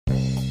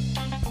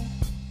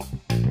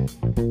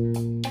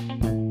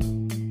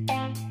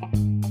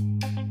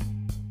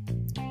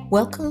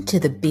Welcome to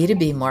the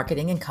B2B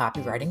Marketing and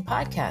Copywriting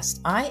Podcast.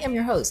 I am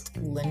your host,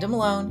 Linda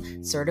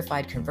Malone,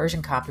 certified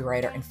conversion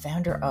copywriter and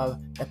founder of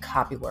The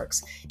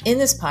Copyworks. In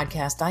this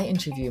podcast, I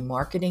interview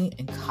marketing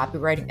and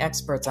copywriting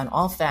experts on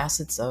all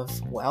facets of,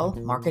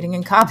 marketing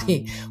and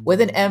copy, with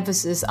an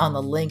emphasis on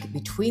the link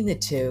between the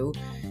two,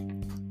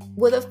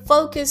 with a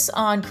focus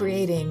on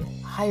creating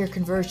higher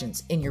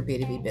conversions in your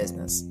B2B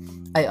business.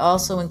 I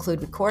also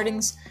include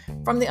recordings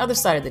from the other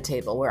side of the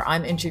table where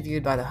I'm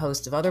interviewed by the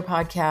host of other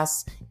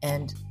podcasts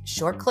and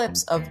short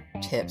clips of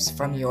tips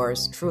from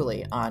yours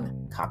truly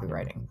on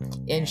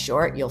copywriting. In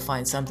short, you'll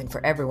find something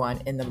for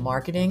everyone in the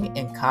marketing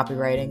and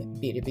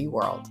copywriting B2B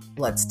world.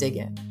 Let's dig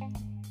in.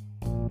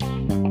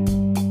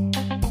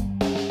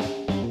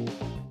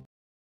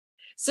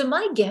 So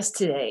my guest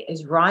today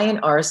is Ryan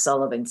R.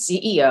 Sullivan,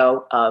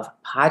 CEO of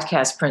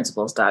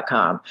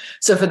PodcastPrinciples.com.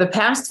 So for the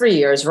past 3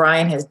 years,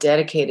 Ryan has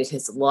dedicated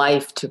his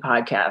life to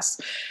podcasts.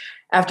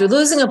 After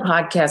losing a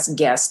podcast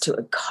guest to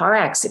a car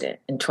accident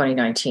in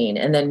 2019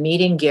 and then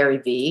meeting Gary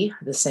Vee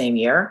the same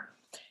year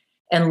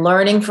and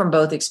learning from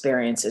both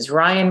experiences,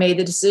 Ryan made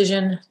the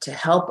decision to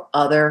help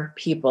other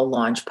people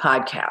launch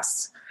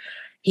podcasts.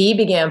 He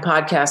began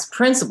Podcast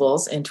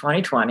Principles in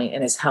 2020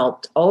 and has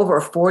helped over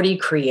 40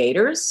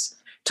 creators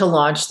to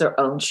launch their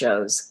own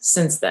shows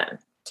since then.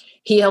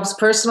 He helps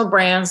personal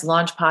brands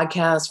launch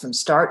podcasts from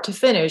start to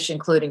finish,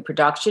 including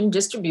production,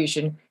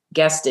 distribution,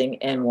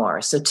 guesting, and more.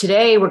 So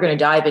today we're going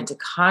to dive into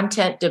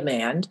content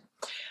demand,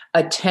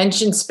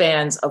 attention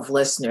spans of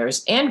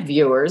listeners and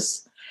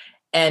viewers,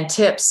 and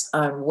tips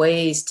on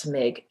ways to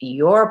make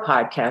your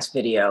podcast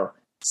video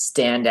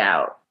stand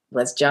out.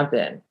 Let's jump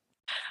in.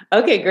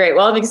 Okay, great.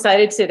 Well, I'm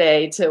excited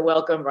today to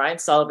welcome Ryan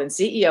Sullivan,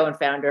 CEO and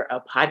founder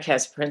of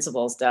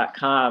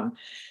PodcastPrinciples.com.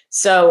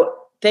 So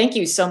thank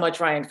you so much,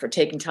 Ryan, for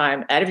taking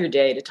time out of your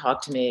day to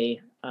talk to me.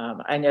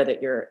 I know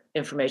that your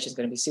information is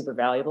going to be super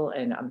valuable,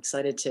 and I'm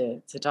excited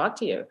to talk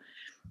to you.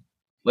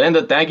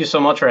 Linda, thank you so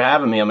much for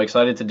having me. I'm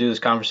excited to do this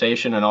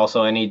conversation, and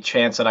also any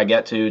chance that I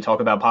get to talk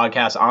about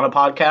podcasts on a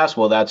podcast.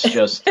 Well, that's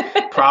just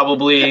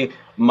probably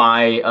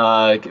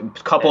my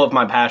couple of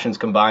my passions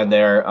combined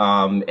there.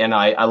 And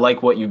I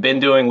like what you've been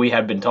doing. We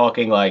had been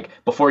talking like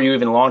before you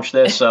even launched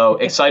this. So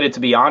excited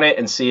to be on it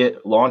and see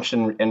it launched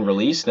and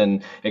released,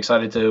 and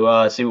excited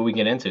to see what we can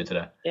get into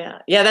today.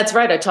 Yeah, that's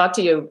right. I talked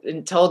to you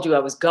and told you I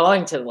was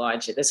going to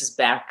launch it. This is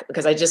back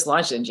because I just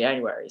launched it in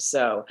January.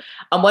 So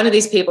I'm one of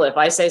these people, if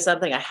I say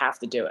something, I have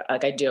to do it.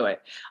 Like I do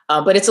it.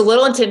 But it's a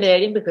little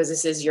intimidating because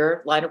this is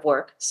your line of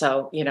work.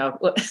 So,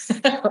 we'll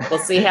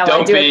see how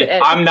I do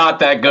it. I'm not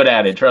that good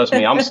at it. Trust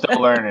me. I'm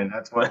still learning.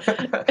 That's what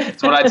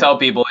I tell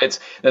people. It's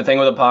the thing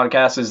with a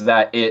podcast is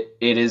that it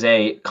is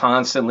a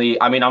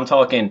constantly, I'm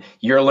talking,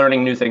 you're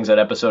learning new things at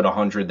episode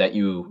 100 that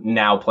you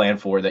now plan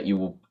for that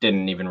you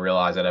didn't even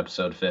realize at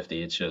episode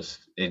 50.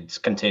 It's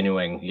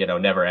continuing,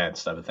 never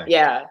ends type of thing.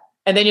 Yeah.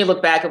 And then you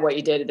look back at what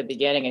you did at the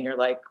beginning and you're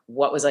like,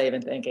 what was I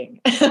even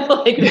thinking?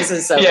 Like, this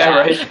is so bad.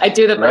 Right. I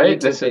do that for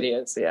YouTube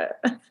videos. Yeah.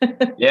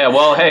 Yeah.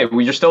 Well, hey,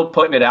 you're still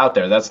putting it out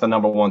there. That's the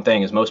number one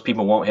thing is most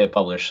people won't hit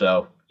publish.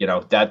 So,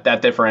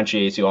 that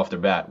differentiates you off the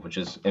bat, which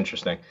is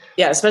interesting.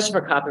 Yeah. Especially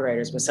for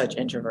copywriters with such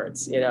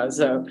introverts,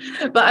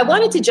 but I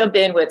wanted to jump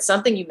in with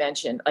something you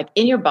mentioned, like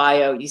in your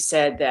bio, you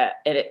said that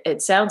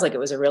it sounds like it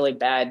was a really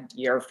bad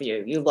year for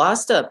you. You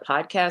lost a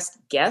podcast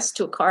guest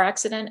to a car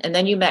accident and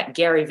then you met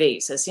Gary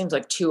Vee. So it seems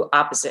like two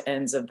opposite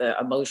ends of the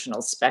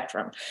emotional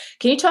spectrum.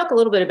 Can you talk a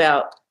little bit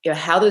about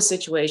how those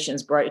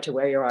situations brought you to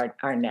where you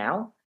are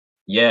now?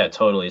 Yeah,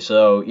 totally.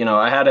 So,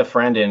 I had a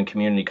friend in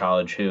community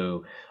college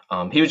who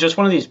he was just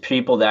one of these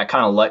people that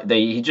kind of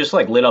he just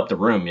like lit up the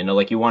room,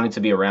 like you wanted to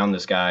be around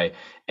this guy.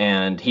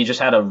 And he just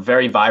had a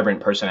very vibrant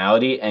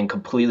personality and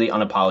completely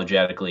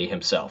unapologetically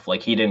himself.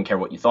 Like he didn't care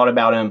what you thought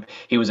about him.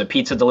 He was a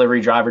pizza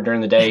delivery driver during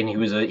the day and he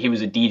was a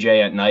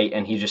DJ at night.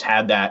 And he just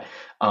had that,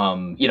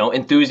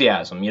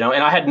 enthusiasm, and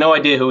I had no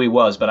idea who he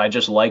was, but I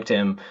just liked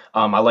him.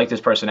 I liked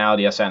his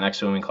personality. I sat next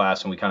to him in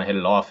class and we kind of hit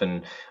it off.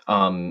 And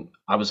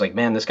I was like,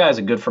 man, this guy's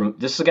a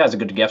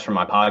good guest for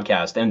my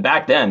podcast. And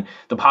back then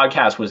the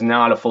podcast was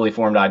not a fully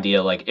formed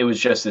idea. Like it was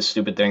just this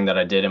stupid thing that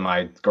I did in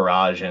my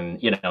garage and,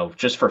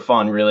 just for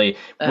fun, really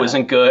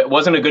wasn't good.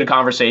 Wasn't a good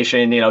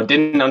conversation,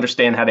 didn't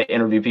understand how to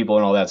interview people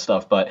and all that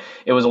stuff, but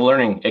it was a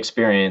learning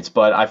experience.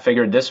 But I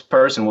figured this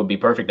person would be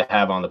perfect to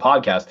have on the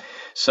podcast.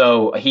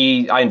 So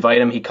I invite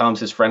him, he comes,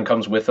 his friend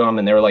comes with him,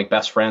 and they were like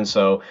best friends.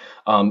 So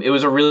it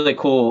was a really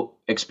cool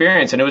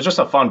experience, and it was just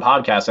a fun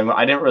podcast. And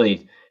I didn't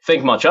really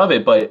think much of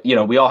it, but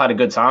we all had a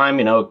good time.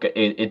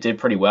 It did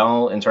pretty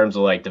well in terms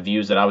of like the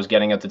views that I was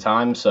getting at the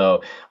time.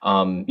 So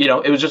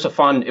it was just a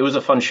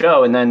fun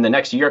show. And then the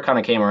next year kind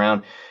of came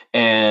around,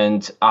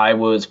 and I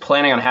was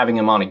planning on having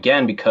him on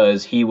again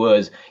because he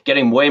was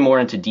getting way more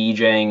into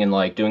DJing and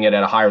like doing it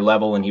at a higher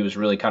level, and he was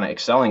really kind of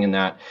excelling in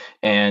that.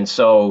 And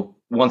so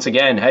once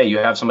again, hey, you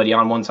have somebody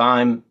on one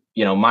time,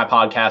 my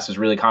podcast is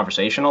really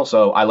conversational.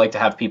 So I like to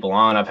have people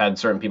on. I've had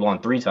certain people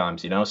on 3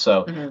 times,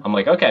 so I'm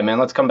like, okay, man,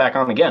 let's come back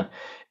on again.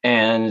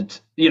 And,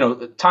 you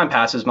know, time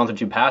passes, month or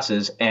two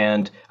passes,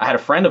 and I had a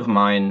friend of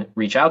mine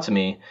reach out to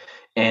me,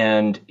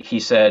 and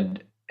he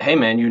said, "Hey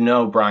man, you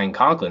know Brian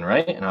Conklin,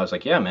 right?" And I was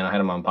like, "Yeah, man, I had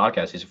him on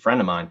podcast. He's a friend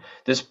of mine."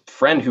 This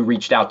friend who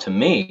reached out to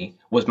me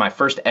was my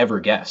first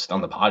ever guest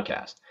on the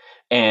podcast.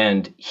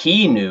 And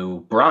he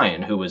knew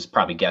Brian, who was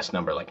probably guest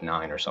number like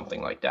 9 or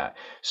something like that.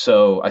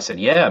 So I said,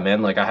 "Yeah,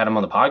 man, like I had him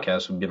on the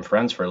podcast. We've been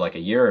friends for like a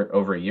year,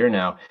 over a year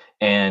now."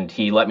 And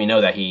he let me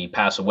know that he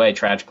passed away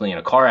tragically in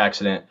a car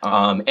accident.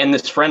 And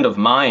this friend of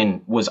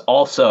mine was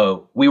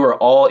also, we were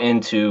all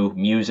into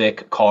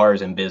music,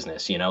 cars, and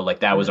business. You know,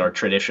 like that was our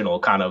traditional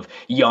kind of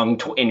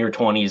young in your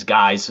 20s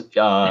guys,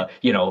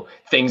 you know,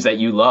 things that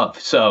you love.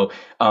 So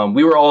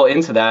we were all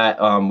into that.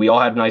 We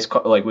all had nice,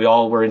 like we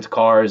all were into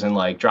cars and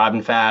like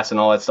driving fast and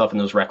all that stuff and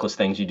those reckless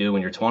things you do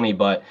when you're 20.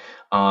 But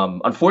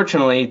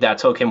unfortunately, that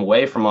took him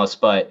away from us.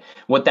 But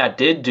what that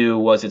did do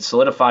was it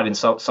solidified in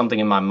something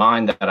in my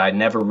mind that I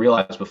never realized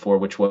before,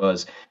 which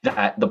was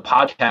that the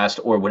podcast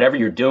or whatever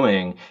you're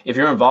doing, if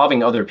you're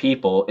involving other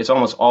people, it's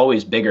almost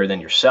always bigger than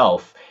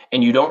yourself.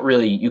 And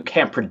you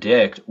can't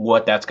predict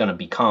what that's going to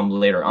become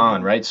later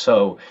on, right?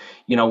 So,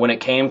 you know, when it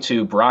came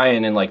to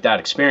Brian and like that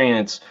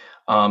experience,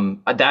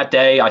 that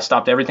day I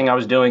stopped everything I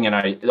was doing,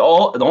 and the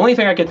only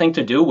thing I could think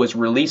to do was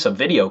release a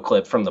video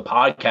clip from the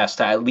podcast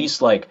to at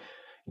least like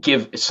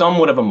give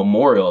somewhat of a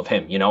memorial of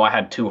him. You know, I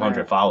had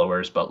 200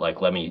 followers, but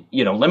like, let me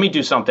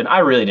do something. I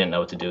really didn't know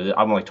what to do.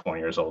 I'm like 20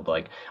 years old.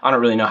 Like, I don't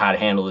really know how to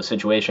handle the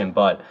situation,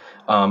 but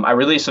I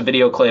released a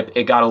video clip.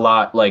 It got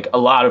a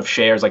lot of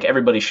shares. Like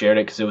everybody shared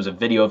it because it was a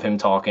video of him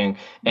talking,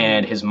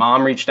 and his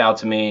mom reached out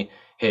to me.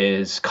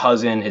 His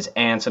cousin, his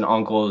aunts and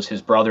uncles,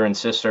 his brother and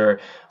sister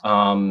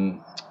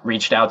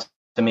reached out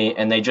to me,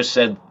 and they just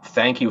said,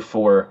 "Thank you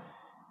for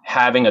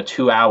having a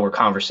 2-hour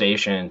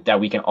conversation that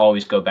we can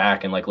always go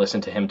back and like listen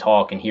to him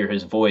talk and hear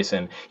his voice."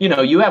 And, you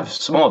know, you have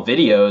small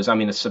videos. I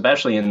mean,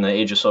 especially in the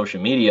age of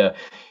social media,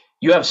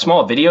 you have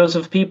small videos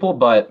of people,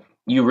 but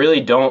you really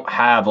don't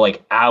have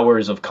like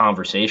hours of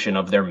conversation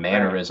of their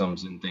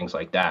mannerisms and things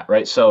like that.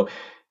 Right. So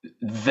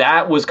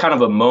that was kind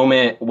of a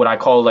moment, what I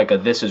call like a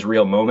 "this is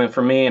real" moment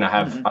for me. And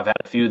I've had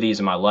a few of these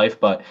in my life,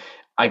 but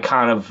I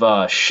kind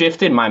of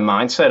shifted my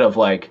mindset of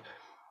like,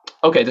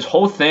 okay, this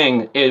whole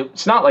thing,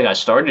 it's not like I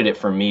started it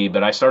for me,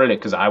 but I started it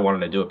because I wanted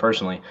to do it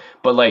personally.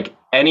 But like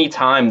any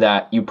time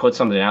that you put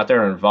something out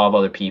there and involve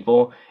other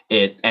people,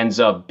 it ends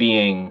up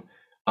being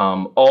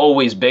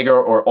always bigger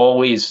or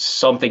always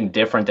something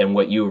different than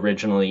what you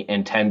originally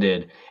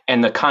intended.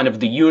 And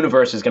the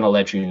universe is going to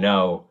let you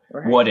know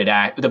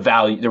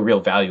the real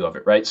value of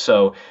it. Right.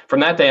 So from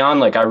that day on,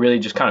 like I really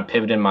just kind of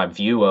pivoted my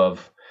view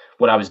of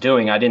what I was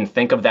doing. I didn't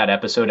think of that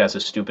episode as a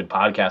stupid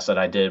podcast that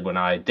I did when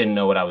I didn't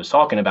know what I was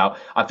talking about.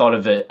 I thought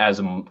of it as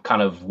a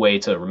kind of way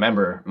to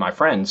remember my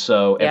friend.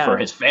 So, and for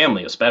his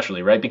family,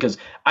 especially, right? Because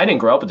I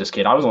didn't grow up with this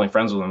kid. I was only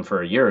friends with him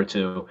for a year or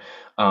two.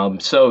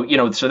 So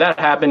that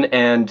happened.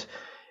 And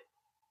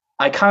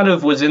I kind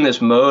of was in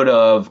this mode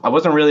of, I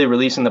wasn't really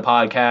releasing the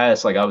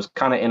podcast. Like I was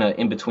kind of in an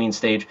in-between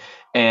stage.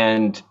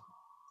 And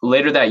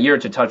later that year,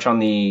 to touch on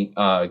the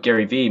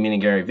Gary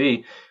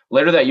Vee,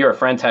 later that year, a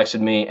friend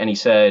texted me and he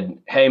said,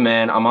 "Hey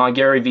man, I'm on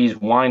Gary Vee's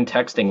wine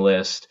texting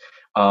list.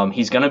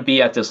 He's going to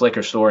be at this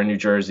liquor store in New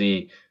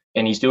Jersey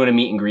and he's doing a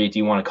meet and greet. Do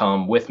you want to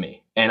come with me?"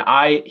 And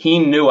he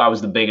knew I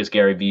was the biggest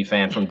Gary Vee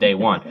fan from day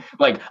one.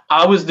 Like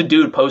I was the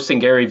dude posting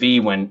Gary Vee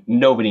when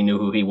nobody knew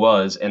who he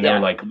was. And they were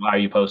like, "Why are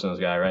you posting this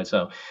guy?" Right.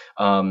 So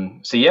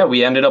yeah,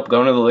 we ended up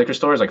going to the liquor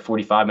store. It's like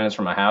 45 minutes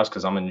from my house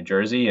because I'm in New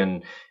Jersey.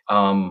 And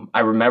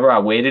I remember I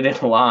waited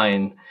in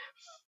line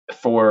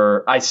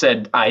I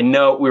said, I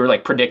know, we were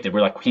like predicted.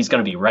 We're like, he's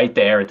going to be right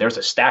there. There's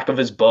a stack of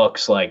his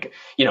books. Like,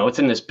 you know, it's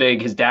in his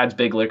dad's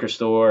big liquor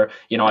store.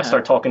 You know, I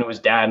started talking to his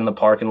dad in the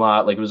parking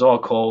lot. Like it was all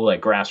cool,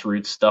 like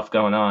grassroots stuff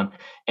going on.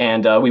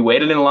 And we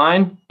waited in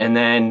line, and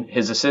then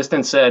his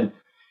assistant said,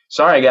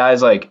 "Sorry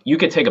guys, like you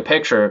could take a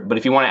picture, but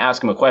if you want to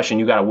ask him a question,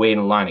 you got to wait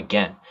in line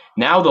again."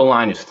 Now the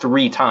line is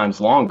 3 times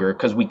longer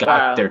because we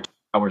got there 2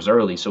 hours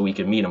early so we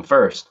could meet him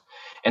first.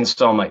 And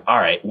so I'm like, all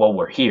right, well,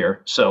 we're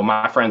here. So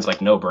my friend's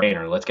like, no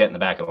brainer. Let's get in the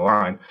back of the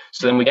line.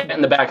 So then we get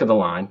in the back of the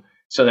line.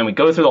 So then we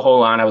go through the whole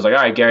line. I was like,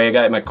 all right, Gary, I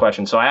got my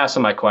question. So I asked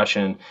him my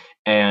question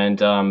and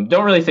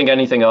don't really think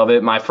anything of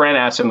it. My friend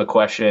asked him a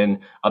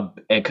question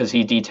because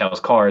he details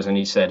cars. And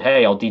he said,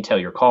 "Hey, I'll detail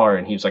your car."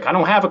 And he was like, "I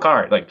don't have a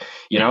car." Like,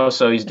 you know,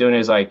 so he's doing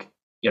his like,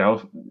 you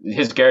know,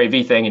 his Gary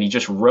Vee thing. And he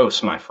just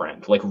roasts my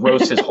friend, like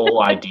roasts his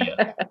whole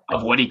idea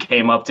of what he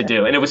came up to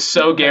do. And it was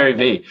so Gary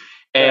Vee.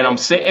 And I'm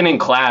sitting in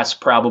class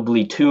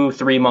probably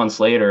 2-3 months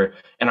later,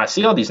 and I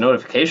see all these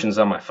notifications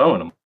on my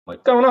phone. I'm like,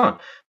 "What's going on?"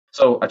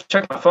 So I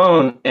check my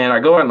phone, and I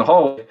go out in the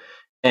hallway,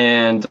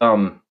 and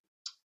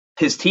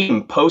his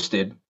team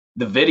posted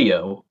the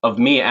video of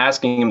me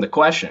asking him the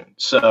question.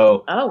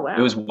 So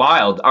it was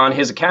wild on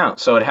his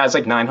account. So it has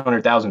like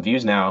 900,000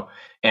 views now.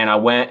 And I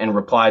went and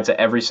replied to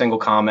every single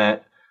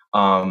comment,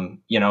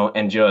 you know,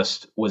 and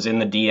just was in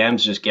the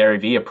DMs, just Gary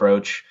Vee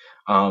approach.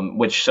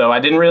 So I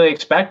didn't really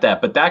expect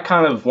that, but that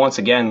kind of, once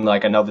again,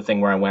 like another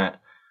thing where I went,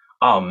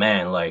 oh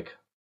man, like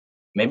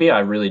maybe I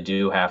really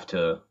do have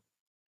to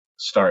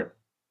start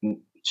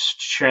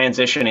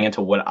transitioning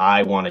into what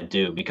I want to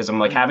do, because I'm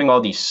like Mhm. having all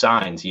these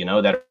signs,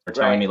 that are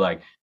telling Right. me,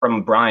 like,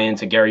 from Brian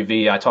to Gary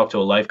Vee. I talked to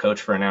a life coach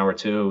for an hour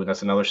too.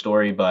 That's another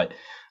story. But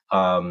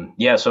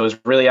yeah, so it's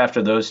really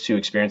after those two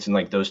experiences,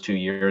 like those 2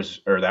 years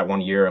or that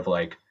 1 year of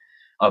like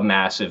a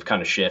massive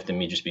kind of shift, and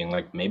me just being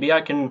like, maybe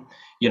I can,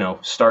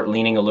 start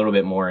leaning a little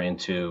bit more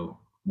into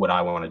what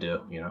I want to do.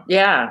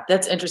 Yeah,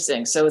 that's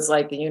interesting. So it's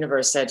like the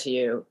universe said to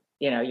you,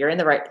 you're in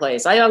the right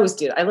place. I always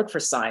do. I look for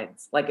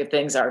signs. Like if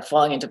things are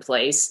falling into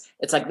place,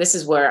 it's like this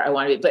is where I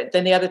want to be. But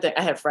then the other thing,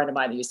 I had a friend of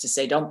mine that used to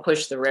say, don't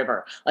push the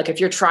river. Like if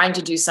you're trying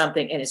to do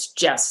something and it's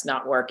just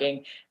not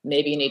working,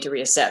 maybe you need to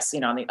reassess,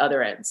 on the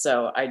other end.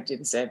 So I do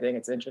the same thing.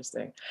 It's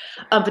interesting.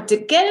 But to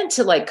get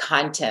into like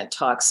content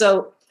talk.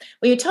 So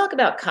when you talk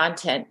about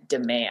content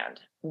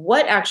demand,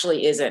 what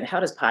actually is it? And how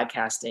does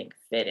podcasting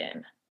fit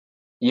in?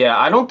 Yeah,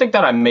 I don't think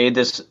that I made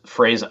this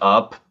phrase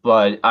up,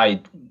 but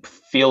I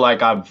feel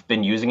like I've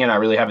been using it. I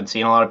really haven't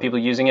seen a lot of people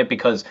using it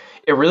because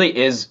it really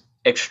is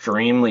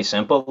extremely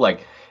simple.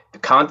 Like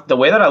the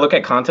way that I look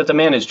at content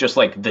demand is just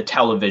like the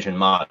television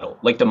model.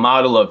 Like the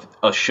model of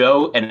a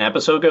show, and an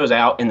episode goes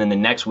out, and then the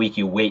next week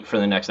you wait for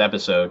the next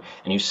episode,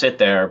 and you sit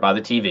there by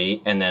the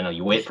TV, and then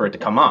you wait for it to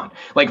come on.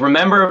 Like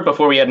remember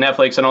before we had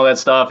Netflix and all that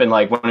stuff, and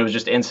like when it was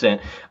just instant.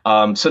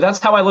 So that's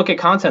how I look at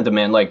content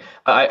demand. Like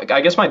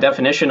I guess my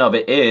definition of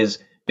it is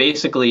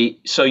basically,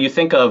 so you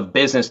think of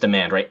business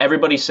demand, right?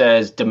 Everybody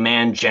says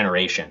demand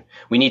generation.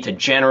 We need to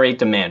generate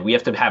demand. We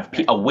have to have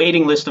a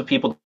waiting list of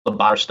people to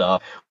buy our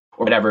stuff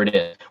or whatever it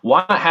is.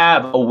 Why not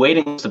have a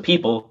waiting list of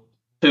people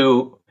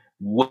to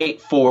wait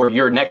for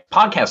your next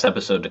podcast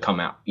episode to come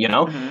out?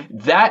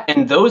 Mhm. That,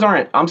 and those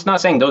aren't, I'm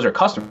not saying those are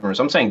customers.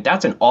 I'm saying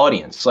that's an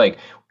audience. Like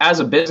as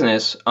a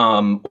business,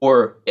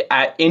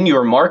 in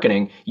your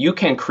marketing, you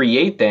can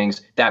create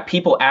things that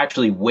people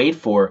actually wait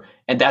for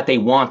and that they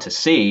want to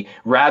see,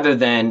 rather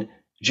than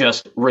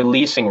just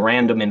releasing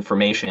random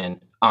information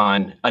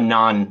on a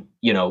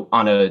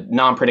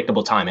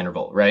non-predictable time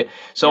interval, right?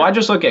 So Yeah. I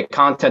just look at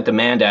content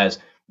demand as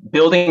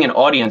building an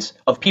audience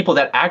of people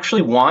that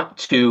actually want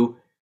to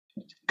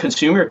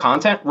consume your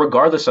content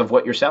regardless of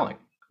what you're selling,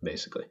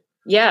 basically.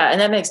 Yeah, and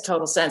that makes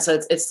total sense.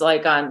 So it's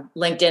like on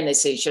LinkedIn, they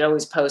say you should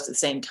always post at the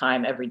same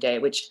time every day,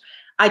 which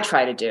I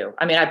try to do.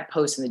 I mean, I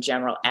post in the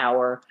general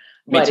hour,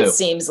 Me but it too.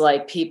 seems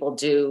like people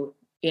do,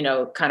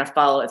 kind of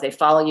follow. If they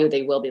follow you,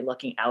 they will be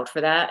looking out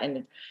for that.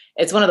 And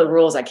it's one of the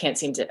rules I can't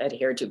seem to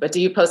adhere to. But do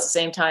you post the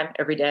same time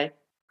every day?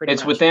 Pretty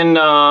It's much. within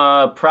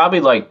probably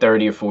like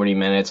 30 or 40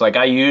 minutes. Like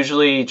I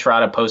usually try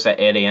to post at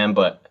 8 a.m.,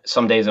 but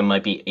some days it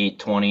might be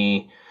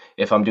 8:20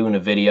 if I'm doing a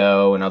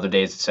video, and other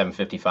days it's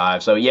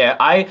 7:55. So yeah,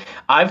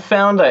 I've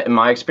found that in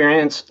my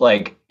experience,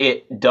 like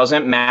it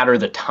doesn't matter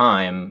the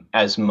time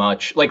as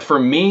much. Like for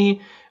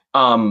me,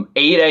 8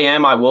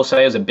 a.m. I will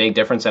say is a big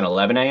difference than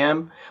 11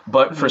 a.m.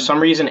 But for Mhm. some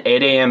reason,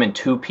 8 a.m. and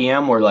 2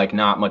 p.m. were like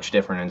not much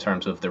different in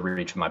terms of the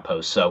reach of my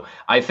posts. So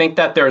I think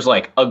that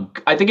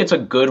I think it's a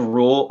good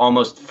rule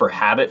almost for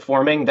habit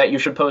forming that you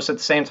should post at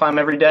the same time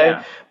every day.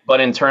 Yeah. But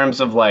in terms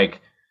of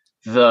like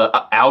the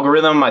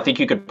algorithm, I think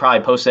you could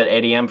probably post at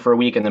 8 a.m. for a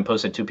week and then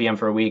post at 2 p.m.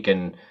 for a week,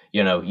 and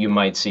you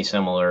might see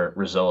similar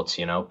results.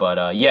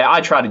 But yeah,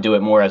 I try to do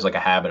it more as like a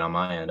habit on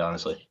my end,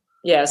 honestly.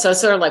 Yeah, so it's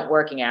sort of like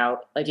working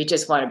out. Like you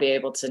just want to be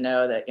able to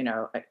know that,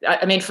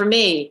 I mean, for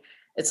me,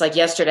 it's like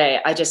yesterday,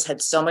 I just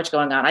had so much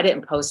going on. I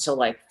didn't post till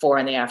like 4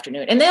 in the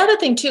afternoon. And the other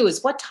thing too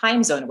is what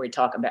time zone are we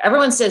talking about?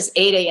 Everyone says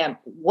 8 a.m.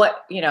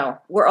 What,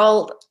 we're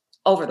all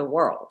over the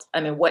world.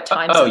 I mean, what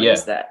time Oh zone yeah,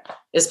 is that?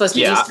 It's supposed to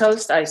be yeah. East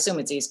Coast? I assume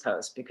it's East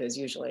Coast because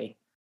usually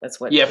that's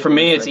what Yeah, for people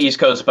me refer it's to. East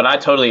Coast, but I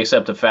totally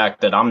accept the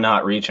fact that I'm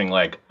not reaching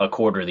like a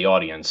quarter of the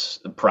audience,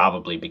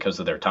 probably because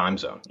of their time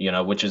zone,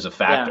 which is a Yeah.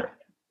 factor,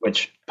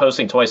 which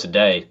posting twice a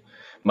day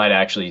might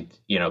actually,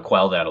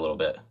 quell that a little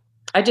bit.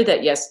 I did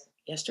that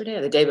yesterday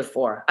or the day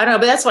before. I don't know,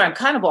 but that's why I'm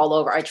kind of all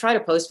over. I try to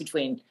post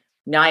between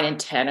 9 and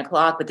 10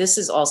 o'clock, but this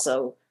is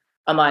also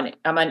I'm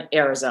on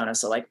Arizona,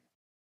 so like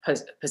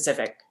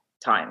Pacific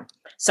time.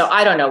 So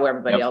I don't know where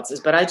everybody Yep. else is,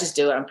 but I just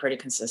do it. I'm pretty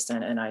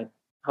consistent, and I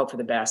hope for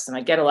the best, and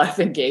I get a lot of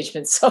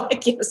engagement. So I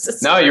guess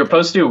it's No, you're working.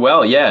 supposed to do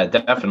well. Yeah,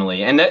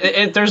 definitely. And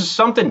there's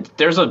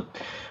a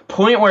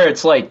point where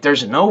it's like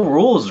there's no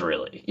rules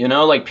really.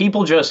 Like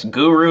people just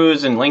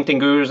gurus and LinkedIn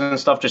gurus and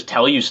stuff just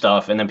tell you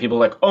stuff, and then people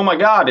are like, oh my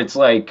God, it's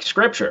like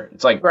scripture.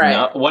 It's like, Right.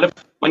 no, what if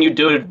when you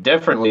do it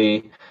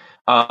differently?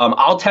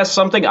 I'll test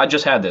something. I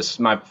just had this.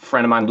 My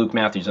friend of mine, Luke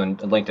Matthews, on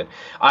LinkedIn.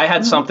 I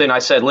had Mhm. something. I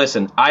said,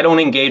 listen, I don't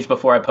engage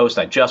before I post.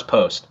 I just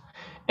post.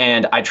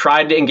 And I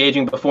tried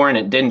engaging before, and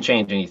it didn't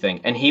change anything.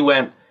 And he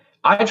went,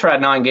 I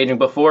tried not engaging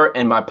before,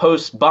 and my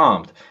post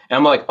bombed. And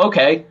I'm like,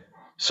 okay,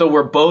 so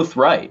we're both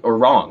right or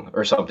wrong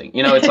or something.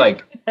 It's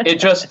like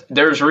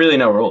there's really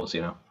no rules.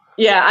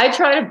 Yeah, I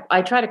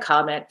try to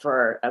comment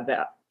for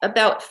about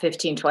about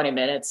 15, 20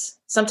 minutes,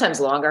 sometimes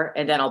longer,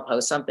 and then I'll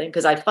post something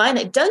because I find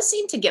it does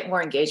seem to get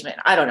more engagement.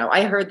 I don't know.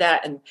 I heard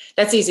that, and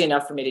that's easy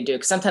enough for me to do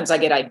because sometimes I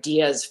get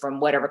ideas from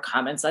whatever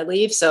comments I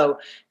leave. So,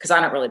 because I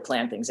don't really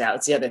plan things out.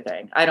 It's the other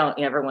thing. I don't,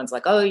 everyone's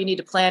like, oh, you need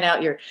to plan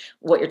out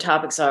what your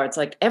topics are. It's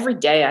like every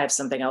day I have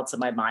something else in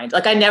my mind.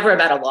 Like I never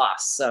am at a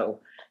loss. So,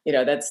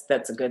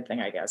 that's a good thing,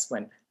 I guess,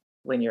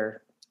 when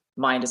your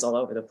mind is all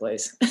over the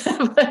place.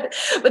 but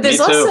there's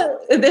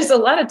a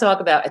lot of talk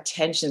about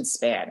attention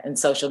span and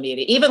social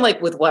media, even like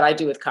with what I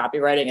do with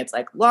copywriting. It's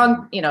like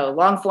long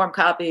form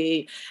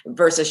copy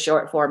versus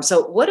short form.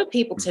 So what do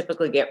people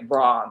typically get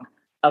wrong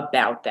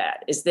about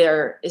that?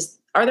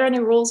 Are there any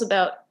rules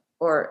about,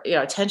 or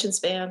attention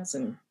spans,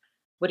 and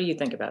what do you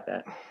think about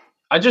that?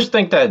 I just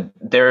think that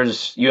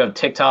you have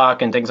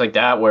TikTok and things like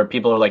that where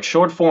people are like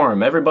short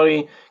form,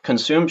 everybody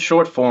consumes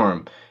short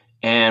form.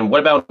 And what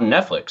about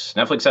Netflix?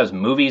 Netflix has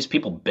movies,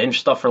 people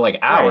binge stuff for like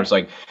hours.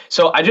 Right. Like,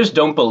 so I just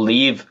don't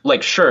believe,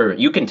 like, sure,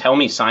 you can tell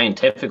me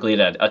scientifically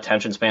that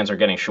attention spans are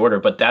getting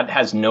shorter, but that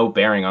has no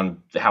bearing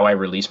on how I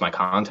release my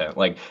content.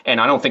 Like, and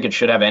I don't think it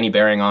should have any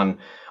bearing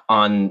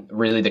on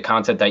really the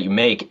content that you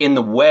make, in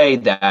the way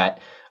that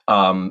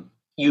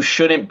you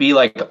shouldn't be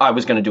like, I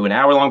was going to do an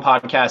hour-long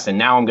podcast and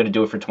now I'm going to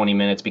do it for 20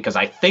 minutes because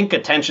I think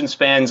attention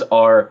spans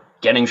are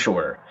getting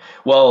shorter.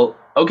 Well,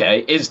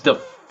 okay, is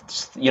the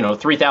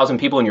 3,000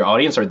 people in your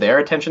audience, are their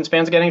attention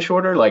spans getting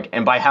shorter? Like,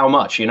 and by how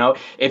much?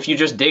 If you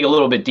just dig a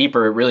little bit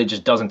deeper, it really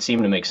just doesn't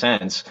seem to make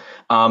sense.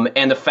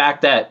 And the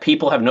fact that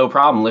people have no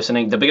problem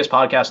listening, the biggest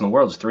podcast in the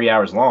world is 3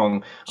 hours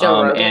long.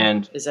 Joe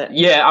Rogan, is it?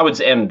 Yeah, I would,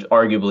 and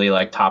arguably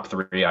like top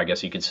 3, I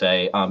guess you could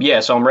say. So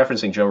I'm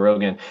referencing Joe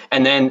Rogan,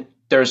 and then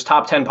there's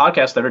top 10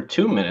 podcasts that are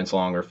 2 minutes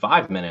long or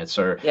 5 minutes,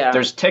 or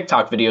there's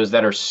TikTok videos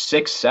that are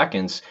 6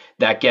 seconds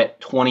that get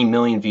 20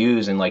 million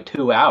views in like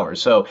 2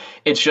 hours. So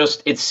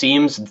it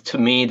seems to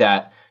me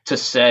that to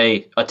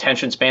say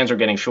attention spans are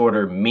getting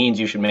shorter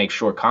means you should make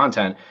short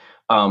content.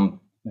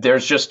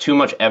 There's just too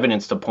much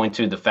evidence to point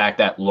to the fact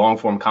that long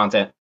form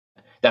content,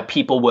 that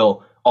people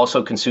will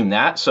also consume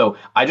that. So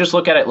I just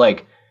look at it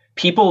like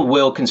people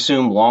will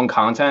consume long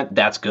content.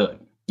 That's good.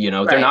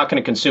 Right. They're not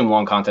going to consume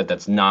long content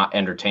that's not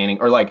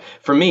entertaining. Or like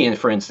for me,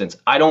 for instance,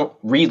 I don't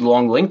read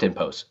long LinkedIn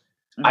posts.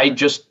 Mm-hmm. I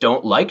just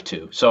don't like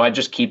to. So I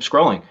just keep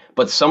scrolling.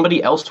 But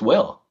somebody else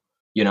will,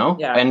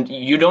 and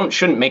you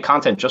shouldn't make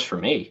content just for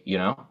me,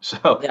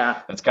 So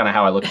that's kind of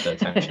how I look at the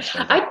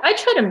attention. I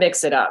try to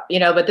mix it up,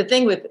 but the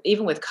thing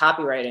even with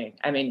copywriting,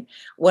 I mean,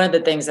 one of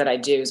the things that I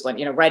do is when,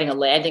 writing a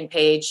landing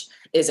page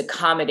is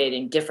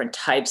accommodating different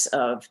types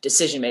of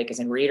decision makers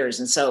and readers.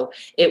 And so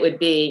it would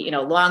be,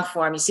 long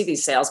form. You see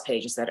these sales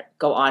pages that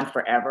go on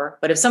forever.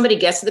 But if somebody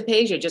gets to the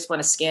page, you just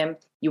want to skim,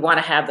 you want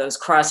to have those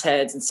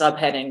crossheads and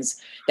subheadings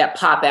that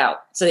pop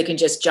out so they can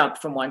just jump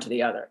from one to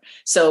the other.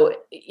 So,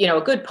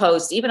 a good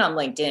post, even on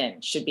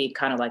LinkedIn, should be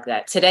kind of like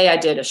that. Today, I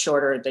did a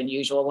shorter than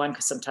usual one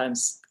because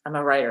sometimes I'm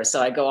a writer,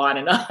 so I go on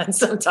and on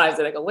sometimes,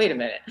 and I go, wait a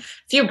minute, a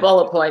few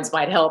bullet points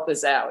might help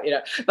us out,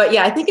 But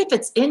yeah, I think if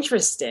it's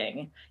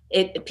interesting,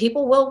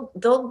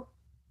 they'll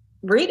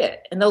read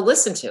it and they'll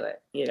listen to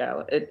it,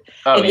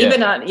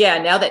 even on,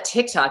 now that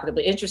TikTok, it'll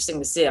be interesting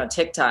to see on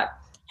TikTok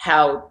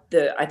how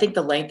I think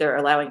the length, they're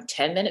allowing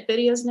 10-minute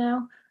videos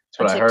now.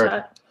 That's what I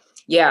heard.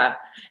 Yeah.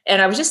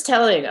 And I was just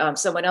telling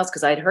someone else,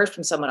 because I'd heard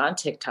from someone on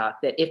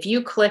TikTok that if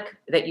you click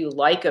that you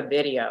like a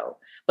video,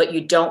 but you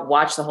don't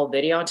watch the whole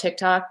video on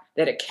TikTok,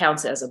 that it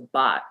counts as a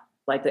bot.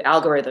 Like the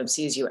algorithm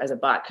sees you as a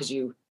bot because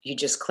you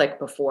just click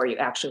before you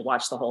actually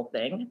watch the whole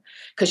thing.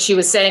 Because she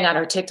was saying on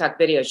her TikTok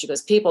video, she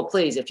goes, people,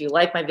 please, if you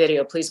like my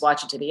video, please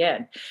watch it to the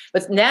end.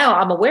 But now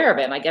I'm aware of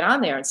it and I get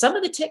on there, and some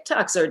of the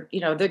TikToks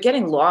are, they're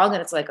getting long,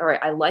 and it's like, all right,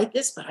 I like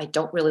this, but I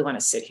don't really want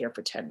to sit here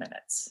for 10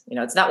 minutes.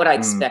 It's not what I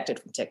expected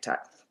from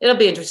TikTok. It'll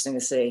be interesting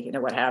to see,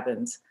 what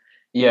happens.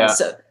 Yeah.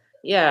 So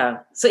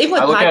even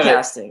with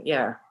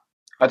podcasting,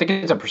 I think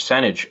it's a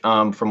percentage.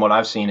 From what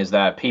I've seen, is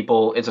that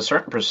people, it's a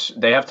certain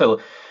they have to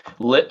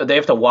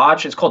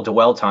watch. It's called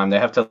dwell time. They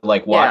have to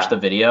watch the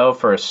video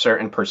for a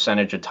certain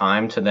percentage of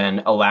time to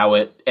then allow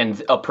it.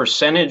 And a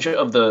percentage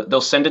of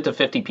they'll send it to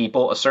 50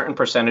 people. A certain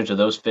percentage of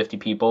those 50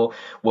 people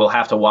will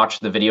have to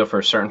watch the video for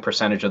a certain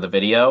percentage of the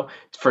video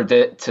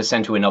to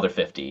send to another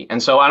 50.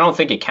 And so I don't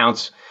think it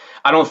counts.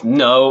 I don't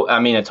know. I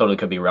mean, it totally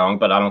could be wrong,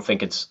 but I don't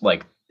think it's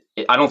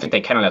I don't think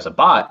they count it as a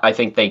bot. I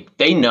think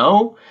they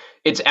know.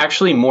 It's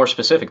actually more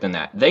specific than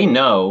that. They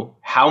know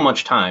how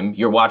much time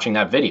you're watching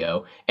that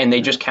video, and they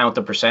just count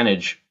the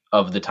percentage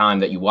of the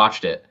time that you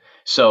watched it.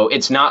 So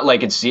it's not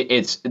like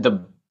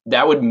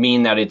that would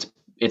mean that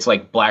it's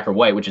like black or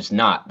white, which it's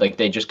not. Like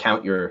they just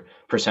count your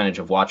percentage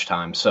of watch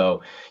time.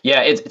 So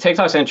yeah,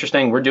 TikTok's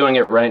interesting. We're doing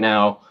it right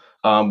now.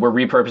 We're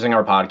repurposing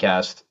our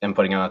podcast and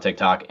putting it on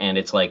TikTok, and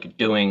it's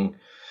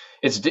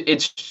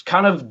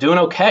kind of doing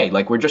okay.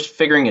 Like we're just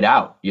figuring it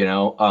out,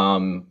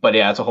 But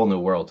yeah, it's a whole new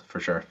world for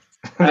sure.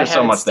 I There's so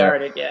haven't much there.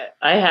 started yet.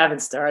 I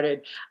haven't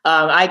started.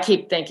 I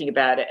keep thinking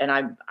about it, and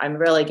I'm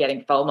really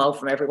getting FOMO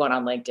from everyone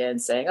on LinkedIn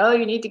saying, "Oh,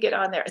 you need to get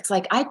on there." It's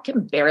like I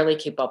can barely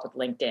keep up with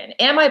LinkedIn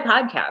and my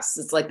podcasts.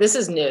 It's like this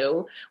is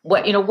new.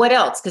 What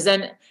else? Because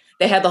then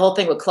they had the whole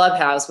thing with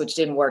Clubhouse, which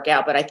didn't work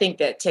out. But I think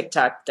that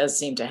TikTok does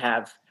seem to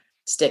have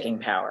sticking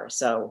power.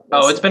 So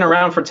we'll Oh, see. it's been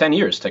around for 10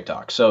 years,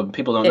 TikTok. So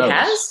people don't It know this.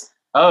 has.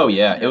 Oh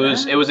yeah, I don't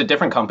it know. was a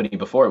different company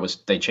before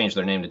they changed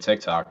their name to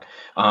TikTok.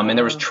 And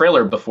there was Oh,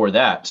 Triller before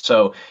that.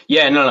 So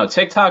yeah, no,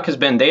 TikTok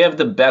they have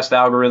the best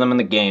algorithm in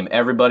the game.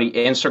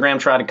 Instagram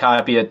tried to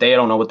copy it. They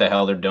don't know what the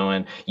hell they're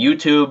doing.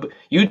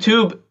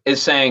 YouTube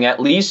is saying at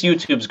least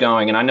YouTube's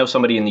going, and I know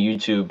somebody in a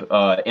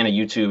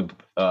YouTube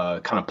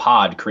kind of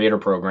pod creator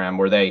program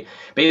where they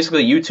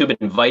basically YouTube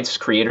invites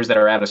creators that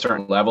are at a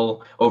certain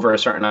level over a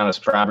certain amount of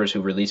subscribers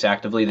who release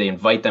actively. They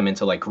invite them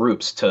into like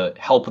groups to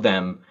help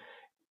them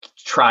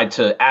tried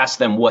to ask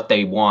them what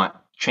they want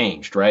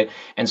changed, right?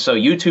 And so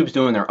YouTube's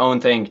doing their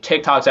own thing.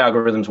 TikTok's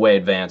algorithm's way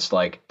advanced.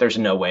 Like, there's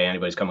no way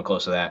anybody's coming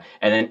close to that.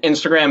 And then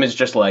Instagram is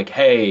just like,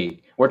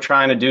 hey, we're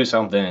trying to do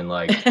something.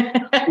 Like,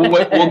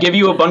 we'll give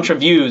you a bunch of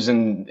views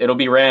and it'll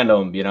be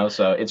random, you know?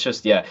 So it's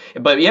just, yeah.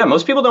 But yeah,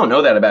 most people don't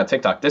know that about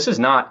TikTok.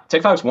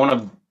 TikTok's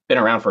been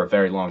around for a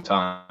very long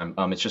time.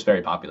 It's just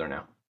very popular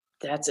now.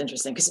 That's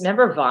interesting. Because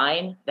remember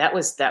Vine? That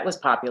was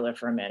popular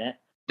for a minute.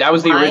 That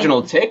was the Vine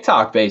original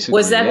TikTok, basically.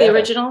 was that the Yeah.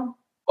 original?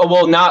 Oh,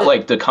 well, not The,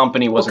 like the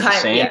company wasn't the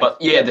same, but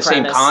yeah, the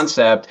same premise.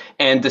 concept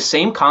and the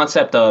same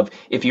concept of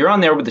if you're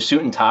on there with a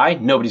suit and tie,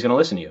 nobody's going to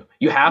listen to you.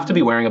 You have to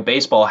be wearing a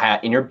baseball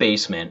hat in your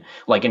basement,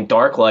 like in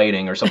dark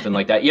lighting or something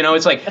like that. You know,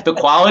 it's like the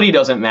quality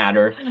doesn't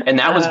matter. And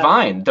that was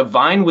Vine. The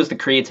Vine was the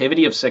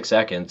creativity of 6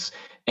 seconds.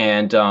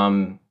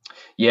 And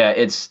yeah,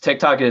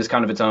 TikTok is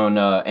kind of its own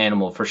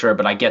animal for sure.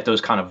 But I get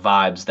those kind of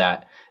vibes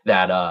that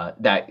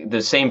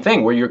the same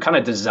thing where you're kind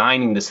of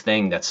designing this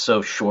thing that's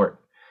so short,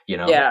 you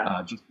know,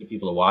 just for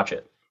people to watch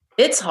it.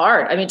 It's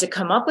hard. I mean, to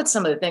come up with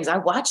some of the things. I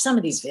watch some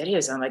of these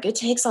videos and I'm like, it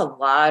takes a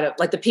lot of,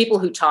 like, the people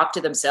who talk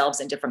to themselves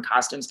in different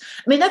costumes.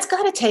 I mean, that's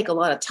got to take a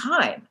lot of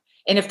time.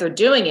 And if they're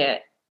doing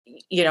it,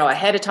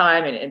 ahead of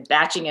time and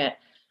batching it,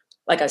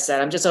 like I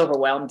said, I'm just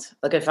overwhelmed.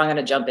 Like, if I'm going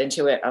to jump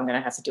into it, I'm going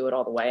to have to do it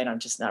all the way and I'm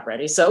just not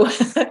ready. So,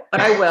 but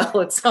I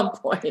will at some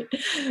point.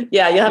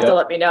 Yeah. You'll have to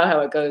let me know how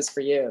it goes for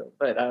you.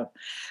 But,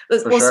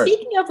 Sure.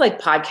 Speaking of like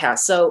podcasts,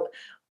 so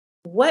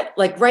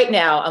like right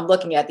now I'm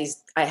looking at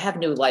these, I have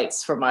new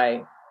lights for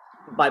my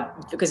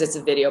because it's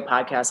a video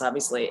podcast,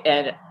 obviously,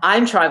 and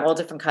I'm trying all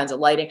different kinds of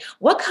lighting.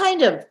 What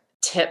kind of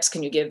tips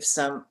can you give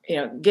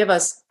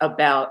us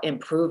about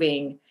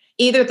improving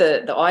either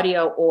the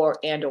audio or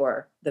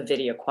the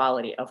video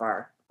quality of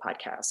our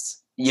podcasts?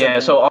 Yeah,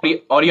 so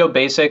audio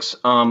basics,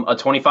 a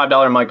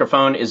 $25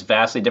 microphone is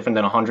vastly different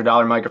than a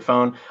 $100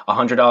 microphone. A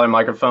 $100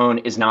 microphone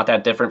is not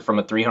that different from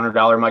a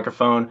 $300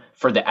 microphone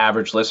for the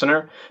average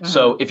listener. Mm-hmm.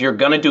 So if you're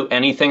going to do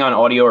anything on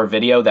audio or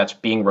video that's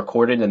being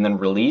recorded and then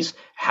released,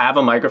 have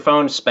a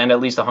microphone, spend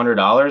at least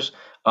 $100.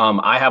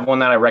 I have one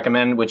that I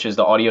recommend, which is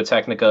the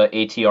Audio-Technica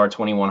ATR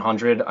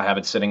 2100. I have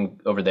it sitting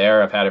over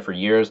there. I've had it for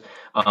years.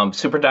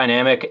 Super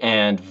dynamic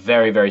and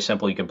very, very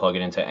simple. You can plug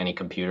it into any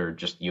computer,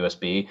 just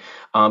USB.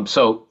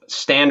 So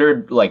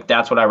standard, like,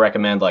 that's what I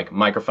recommend. Like,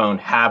 microphone,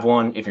 have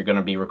one if you're going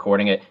to be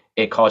recording it.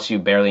 It costs you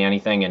barely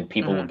anything, and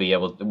people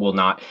will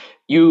not.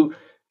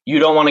 You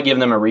don't want to give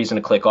them a reason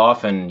to click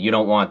off, and you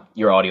don't want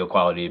your audio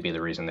quality to be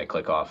the reason they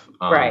click off.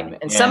 Right.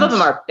 And some of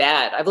them are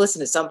bad. I've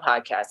listened to some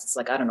podcasts. It's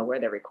like, I don't know where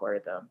they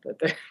recorded them.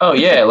 But oh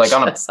yeah, like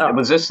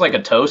was this like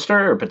a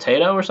toaster or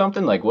potato or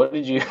something? Like, what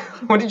did you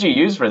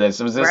use for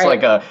this? Was this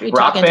like a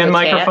Rock Band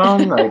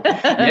microphone? Like,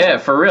 yeah,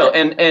 for real.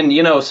 And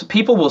so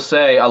people will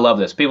say, I love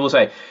this. People will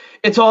say,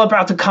 it's all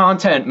about the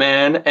content,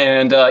 man.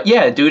 And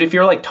yeah, dude, if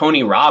you're like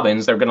Tony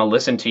Robbins, they're gonna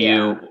listen to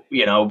you,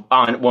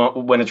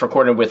 when it's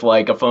recorded with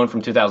like a phone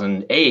from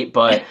 2008.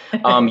 But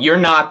you're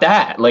not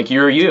that. Like,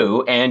 you're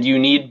you, and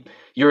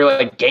you're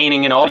like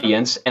gaining an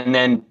audience. And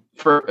then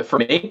for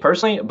me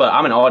personally, but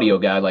I'm an audio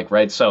guy, like,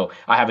 right? So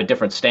I have a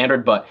different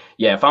standard. But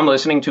yeah, if I'm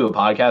listening to a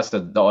podcast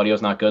that the audio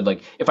is not good,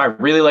 like, if I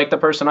really like the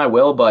person, I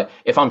will. But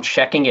if I'm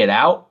checking it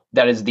out,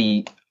 that is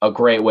a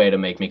great way to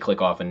make me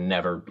click off and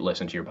never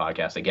listen to your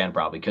podcast again,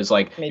 probably, because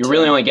like you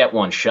really only get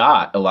one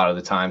shot a lot of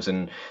the times.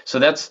 And so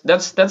that's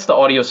the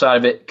audio side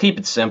of it. Keep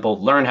it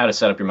simple. Learn how to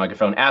set up your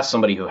microphone. Ask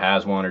somebody who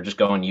has one, or just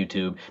go on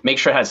YouTube. Make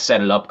sure how to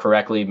set it up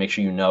correctly. Make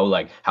sure you know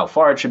like how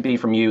far it should be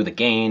from you, the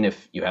gain,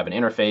 if you have an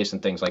interface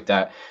and things like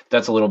that.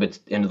 That's a little bit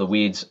into the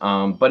weeds.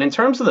 But in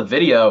terms of the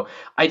video,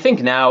 I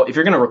think now if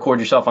you're going to record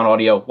yourself on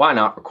audio, why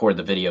not record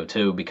the video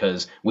too?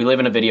 Because we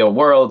live in a video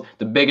world.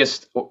 The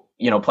biggest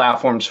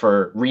platforms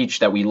for reach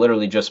that we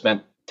literally just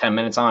spent 10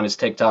 minutes on is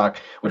TikTok,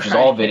 which is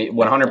all video,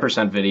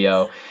 100%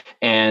 video.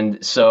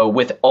 And so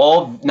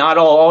not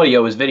all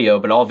audio is video,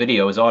 but all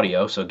video is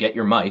audio. So get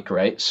your mic,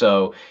 right?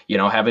 So,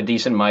 have a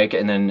decent mic.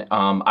 And then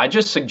I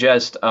just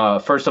suggest,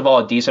 first of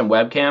all, a decent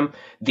webcam.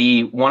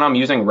 The one I'm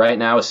using right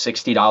now is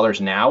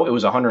 $60 now. It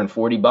was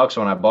 $140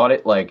 when I bought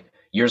it, like,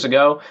 years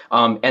ago.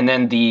 And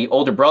then the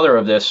older brother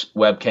of this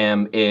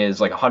webcam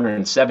is like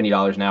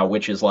 $170 now,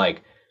 which is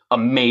like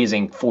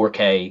amazing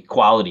 4K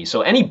quality.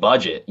 So any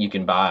budget you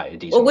can buy a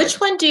decent. Well, which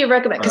one do you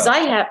recommend? Because Uh, I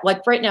have,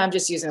 like, right now I'm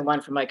just using the one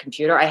from my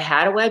computer. I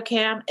had a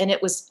webcam and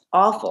it was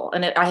awful,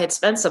 and I had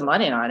spent some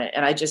money on it,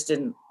 and I just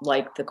didn't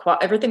like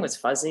everything was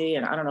fuzzy,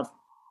 and I don't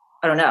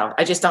know.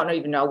 I just don't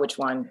even know which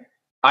one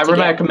I to get.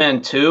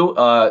 recommend two.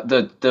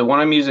 The one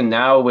I'm using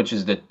now, which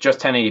is the just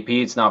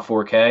 1080p, it's not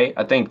 4K.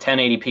 I think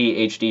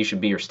 1080p HD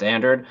should be your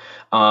standard.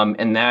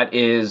 And that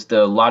is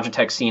the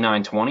Logitech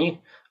C920.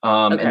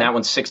 And Okay. that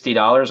one's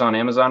 $60 on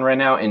Amazon right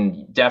now,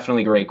 and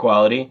definitely great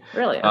quality.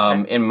 Really?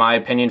 Okay. In my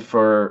opinion,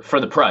 for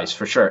the price,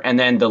 for sure. And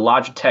then the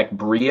Logitech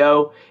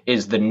Brio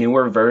is the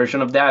newer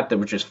version of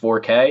which is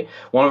 4K.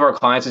 One of our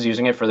clients is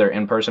using it for their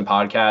in-person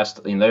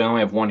podcast. They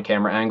only have one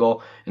camera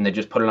angle, and they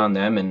just put it on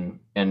them, and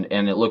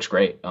it looks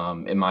great.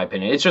 In my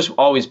opinion, it's just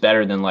always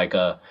better than like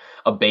a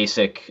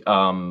basic,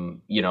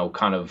 kind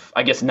of,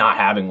 I guess, not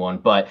having one.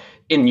 But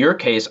in your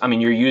case, I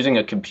mean, you're using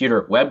a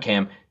computer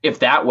webcam. If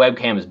that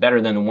webcam is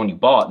better than the one you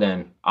bought,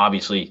 then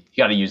obviously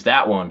you got to use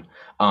that one.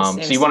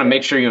 So you want to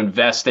make sure you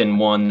invest in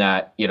one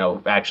that,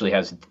 actually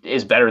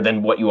is better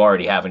than what you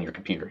already have on your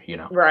computer,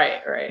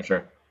 Right, right. For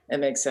sure. It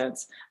makes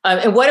sense.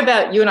 And what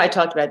about, you and I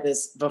talked about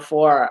this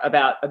before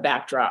about a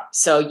backdrop.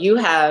 So you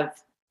have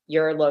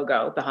your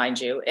logo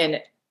behind you,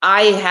 and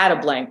I had a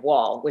blank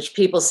wall, which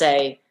people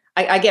say,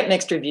 I get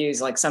mixed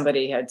reviews. Like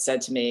somebody had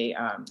said to me,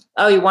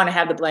 oh, you want to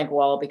have the blank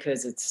wall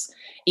because it's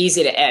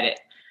easy to edit.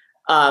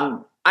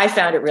 I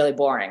found it really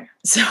boring.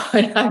 So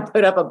I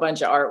put up a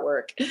bunch of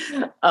artwork.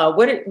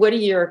 What are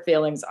your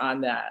feelings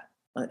on that,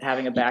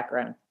 having a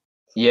background?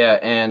 Yeah,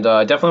 and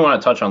I definitely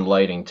want to touch on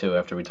lighting too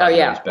after we talk about his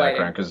Lighting.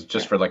 background, because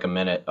just for like a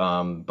minute.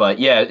 But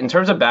yeah, in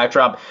terms of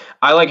backdrop,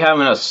 I like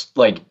having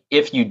like,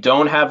 if you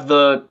don't have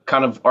the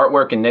kind of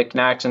artwork and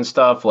knickknacks and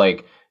stuff,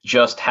 like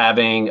just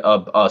having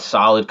a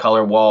solid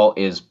color wall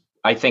is,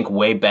 I think,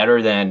 way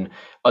better than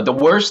the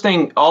worst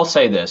thing. I'll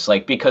say this,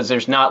 like, because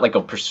there's not like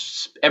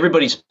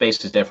everybody's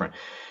space is different.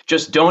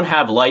 Just don't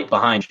have light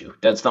behind you.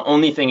 That's the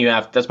only thing you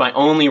have. That's my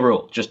only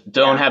rule. Just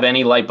don't have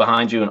any light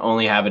behind you and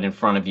only have it in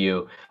front of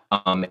you.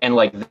 And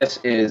like, this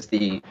is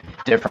the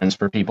difference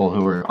for people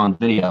who are on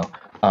video.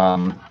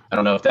 I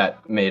don't know if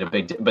that made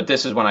a but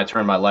this is when I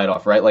turn my light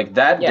off, right? Like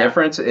that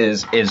difference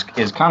is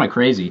kind of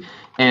crazy,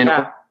 and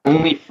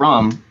only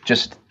from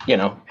just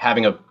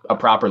having a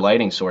proper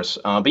lighting source.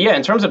 But yeah,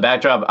 in terms of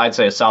backdrop, I'd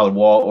say a solid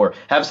wall, or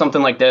have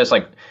something like this.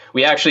 Like,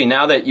 we actually,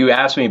 now that you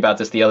asked me about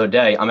this the other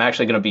day, I'm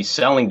actually going to be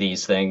selling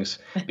these things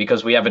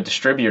because we have a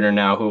distributor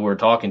now who we're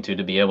talking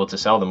to be able to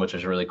sell them, which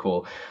is really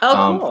cool.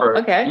 Oh, cool.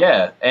 Okay.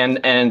 Yeah, and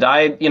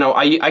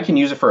I can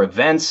use it for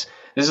events.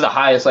 This is the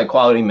highest like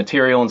quality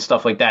material and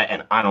stuff like that.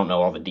 And I don't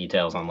know all the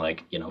details on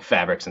like,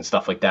 fabrics and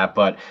stuff like that,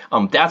 but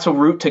that's a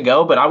route to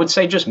go. But I would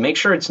say just make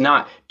sure it's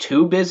not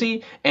too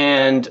busy,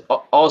 and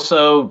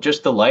also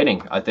just the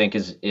lighting, I think,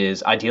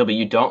 is ideal. But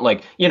you don't,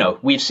 like,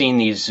 we've seen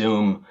these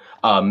Zoom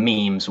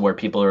memes where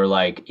people are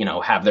like,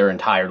 have their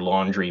entire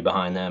laundry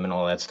behind them and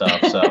all that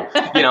stuff. So,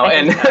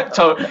 and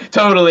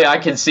totally, I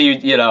can see,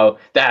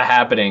 that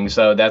happening.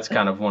 So that's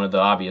kind of one of the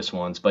obvious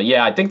ones. But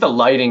yeah, I think the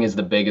lighting is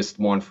the biggest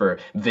one for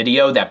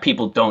video that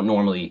people don't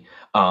normally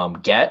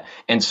get.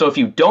 And so if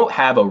you don't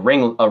have a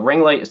ring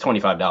light is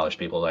 $25.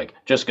 People, like,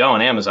 just go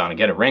on Amazon and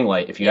get a ring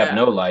light. If you have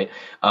no light,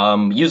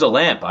 use a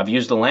lamp. I've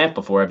used a lamp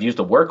before. I've used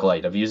a work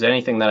light. I've used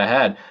anything that I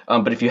had.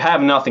 But if you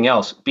have nothing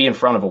else, be in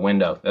front of a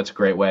window. That's a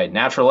great way.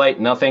 Natural light,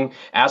 nothing.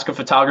 Ask a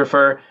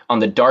photographer on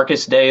the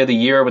darkest day of the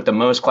year with the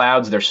most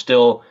clouds. There's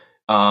still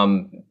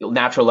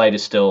natural light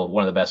is still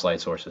one of the best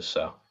light sources.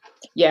 So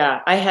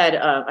yeah, I have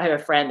a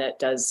friend that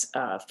does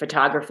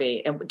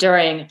photography, and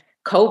during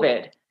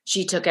COVID,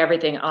 she took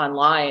everything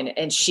online,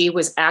 and she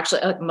was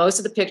actually, most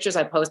of the pictures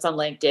I post on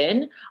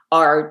LinkedIn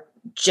are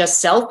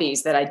just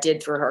selfies that I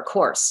did for her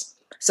course.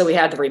 So we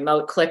had the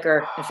remote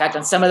clicker. In fact,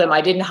 on some of them,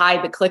 I didn't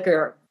hide the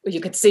clicker. You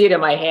could see it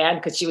in my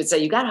hand, because she would say,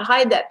 you got to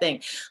hide that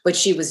thing. But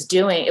she was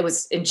doing, it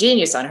was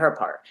ingenious on her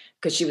part,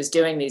 because she was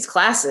doing these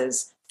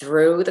classes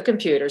through the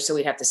computer. So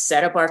we'd have to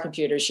set up our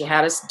computer. She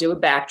had us do a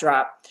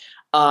backdrop.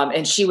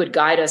 And she would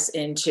guide us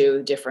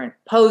into different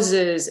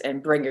poses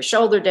and bring your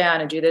shoulder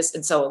down and do this.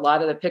 And so a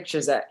lot of the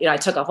pictures that, I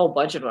took a whole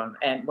bunch of them.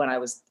 And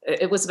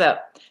it was about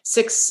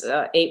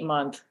 8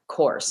 month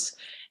course.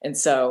 And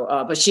so,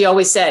 but she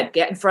always said,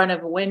 get in front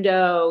of a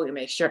window and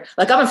make sure,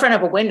 like, I'm in front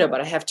of a window,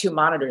 but I have 2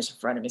 monitors in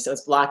front of me, so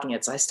it's blocking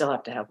it. So I still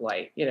have to have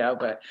light,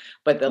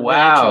 but the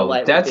natural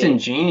light. That's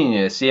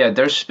ingenious. Yeah.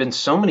 There's been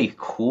so many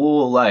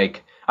cool,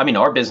 like, I mean,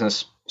 our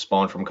business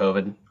spawned from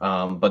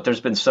COVID, but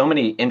there's been so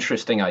many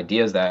interesting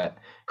ideas that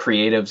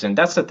creatives, and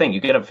that's the thing, you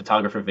get a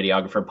photographer,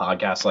 videographer,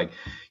 podcast, like,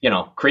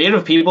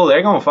 creative people,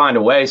 they're going to find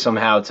a way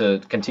somehow to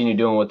continue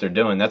doing what they're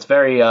doing. That's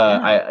very,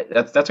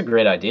 that's a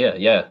great idea.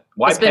 Yeah.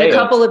 It's been a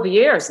couple of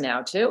years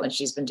now too, and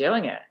she's been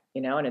doing it,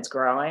 and it's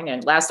growing.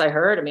 And last I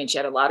heard, I mean, she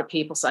had a lot of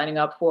people signing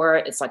up for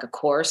it. It's like a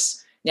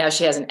course. Now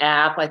she has an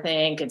app, I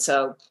think. And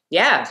so,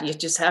 yeah, you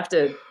just have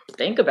to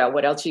think about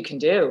what else you can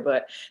do.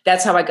 But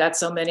that's how I got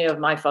so many of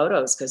my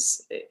photos,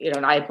 because,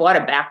 and I bought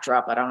a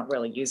backdrop. I don't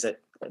really use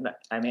it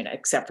I mean,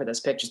 except for those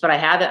pictures, but I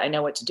have it. I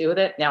know what to do with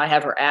it. Now I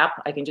have her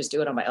app. I can just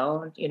do it on my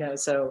own,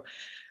 so,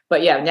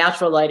 but yeah,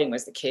 natural lighting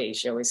was the key.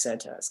 She always said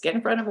to us, get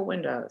in front of a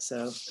window.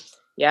 So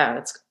yeah,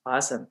 that's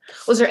awesome.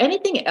 Was there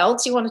anything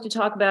else you wanted to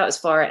talk about as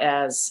far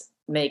as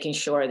making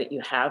sure that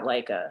you have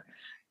like a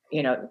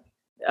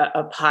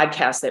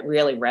podcast that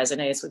really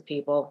resonates with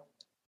people?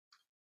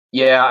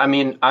 Yeah, I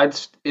mean, I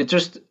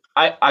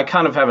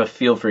kind of have a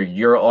feel for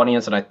your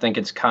audience, and I think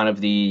it's kind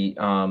of the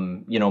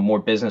more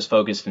business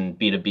focused and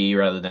B2B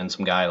rather than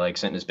some guy like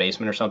sitting in his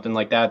basement or something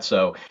like that.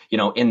 So,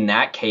 in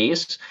that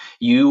case,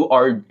 you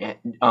are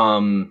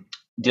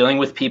dealing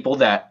with people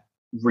that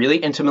really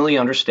intimately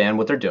understand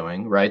what they're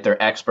doing, right?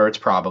 They're experts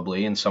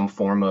probably in some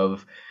form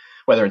of,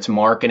 whether it's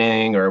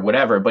marketing or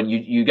whatever, but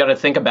you got to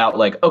think about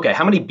like, okay,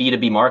 how many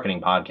B2B marketing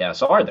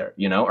podcasts are there,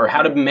 or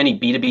how many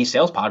B2B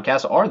sales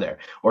podcasts are there,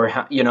 or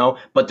how,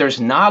 but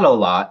there's not a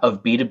lot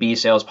of B2B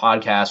sales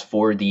podcasts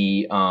for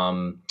the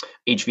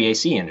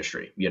HVAC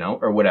industry,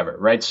 or whatever,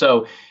 right?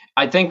 So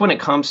I think when it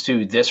comes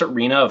to this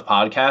arena of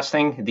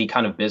podcasting, the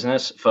kind of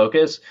business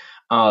focus,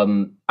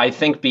 I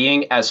think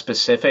being as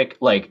specific,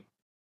 like,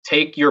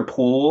 take your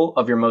pool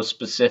of your most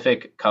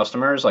specific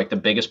customers, like the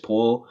biggest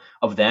pool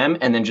of them,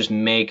 and then just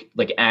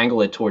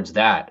angle it towards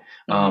that,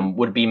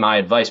 would be my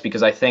advice.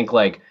 Because I think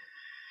like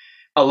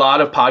a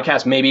lot of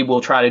podcasts maybe will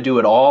try to do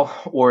it all,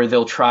 or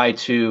they'll try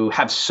to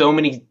have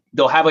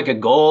they'll have like a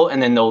goal and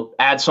then they'll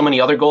add so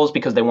many other goals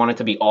because they want it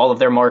to be all of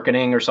their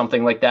marketing or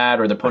something like that,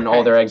 or they're putting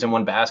all their eggs in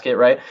one basket,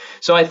 right?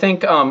 So I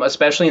think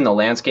especially in the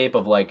landscape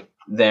of like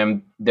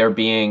there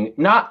being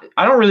I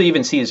don't really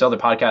even see these other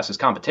podcasts as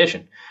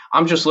competition.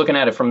 I'm just looking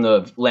at it from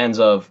the lens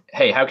of,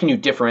 hey, how can you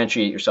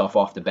differentiate yourself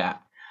off the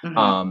bat?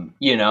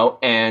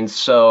 And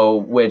so,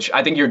 which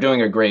I think you're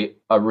doing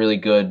a really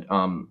good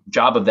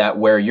job of that,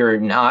 where you're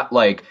not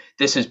like,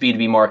 this is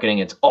B2B marketing,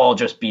 it's all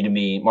just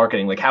B2B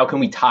marketing. Like, how can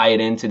we tie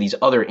it into these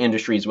other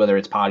industries, whether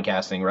it's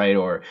podcasting, right,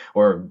 or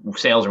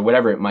sales or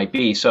whatever it might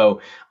be? So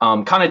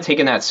kind of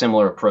taking that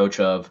similar approach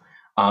of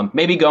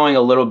maybe going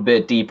a little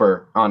bit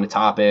deeper on the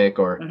topic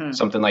or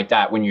something like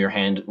that when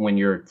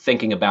you're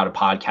thinking about a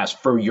podcast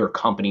for your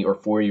company or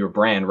for your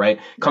brand, right?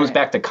 Comes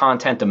back to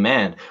content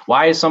demand.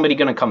 Why is somebody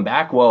going to come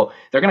back? Well,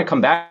 they're going to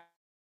come back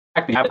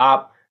because you have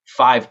top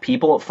 5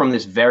 people from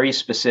this very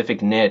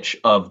specific niche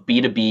of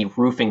B2B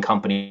roofing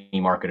company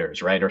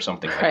marketers, right? Or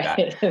something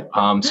like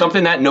that.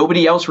 Something that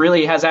nobody else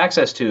really has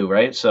access to,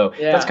 right? So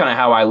that's kind of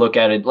how I look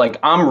at it. Like,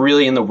 I'm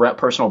really in the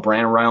personal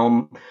brand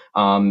realm.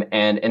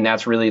 And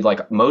that's really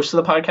like most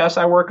of the podcasts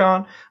I work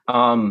on.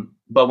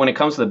 But when it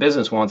comes to the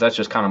business ones, that's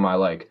just kind of my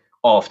like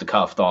off the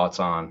cuff thoughts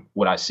on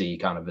what I see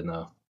kind of in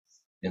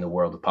the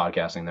world of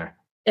podcasting there.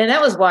 And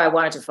that was why I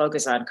wanted to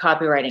focus on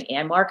copywriting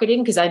and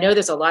marketing, because I know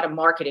there's a lot of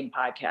marketing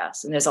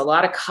podcasts and there's a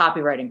lot of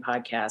copywriting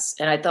podcasts.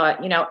 And I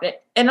thought,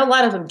 and a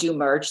lot of them do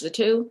merge the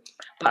two,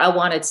 but I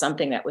wanted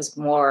something that was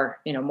more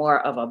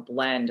of a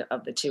blend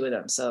of the two of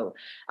them. So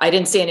I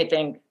didn't see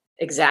anything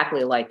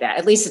exactly like that.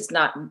 At least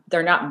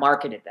they're not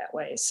marketed that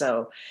way.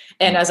 So,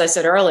 and as I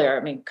said earlier,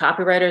 I mean,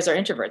 copywriters are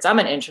introverts. I'm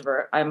an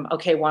introvert. I'm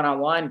okay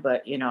one-on-one,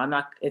 but I'm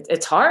not,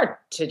 it's hard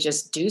to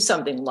just do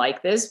something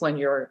like this when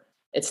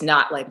it's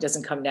not like,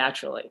 doesn't come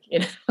naturally,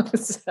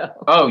 so.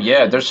 Oh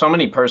yeah. There's so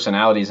many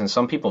personalities and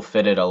some people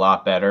fit it a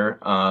lot better.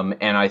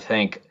 And I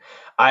think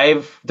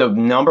the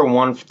number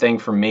one thing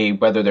for me,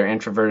 whether they're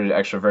introverted,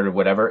 extroverted,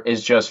 whatever,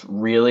 is just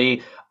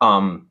really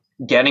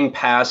getting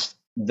past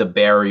the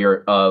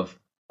barrier of,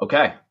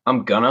 okay,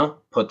 I'm gonna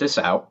put this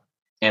out,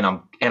 and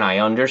I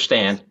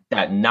understand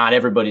that not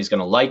everybody's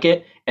gonna like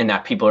it, and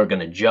that people are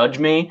gonna judge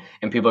me,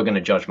 and people are gonna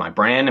judge my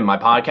brand and my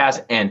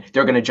podcast, and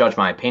they're gonna judge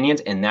my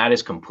opinions, and that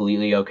is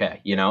completely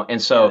okay,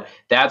 And so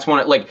that's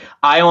when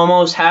I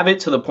almost have it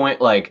to the point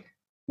like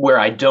where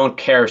I don't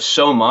care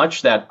so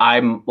much that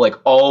I'm like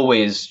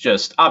always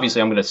just,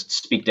 obviously I'm gonna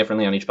speak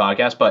differently on each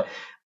podcast, but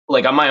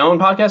like on my own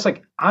podcast,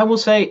 like I will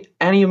say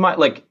any of my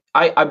like.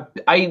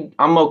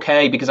 I'm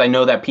okay because I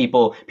know that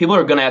people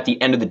are going to, at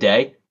the end of the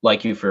day,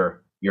 like you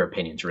for your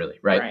opinions, really,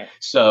 right?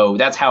 So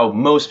that's how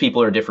most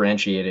people are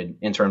differentiated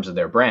in terms of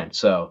their brand.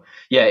 So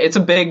yeah, it's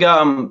a big,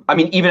 I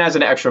mean, even as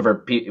an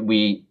extrovert,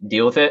 we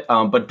deal with it,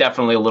 but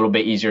definitely a little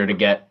bit easier to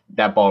get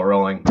that ball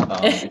rolling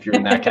if you're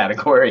in that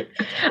category.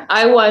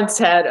 I once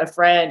had a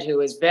friend who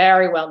was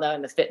very well known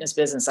in the fitness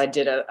business. I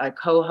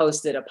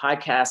co-hosted a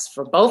podcast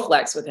for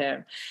Bowflex with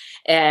him.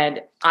 And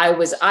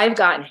I've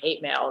gotten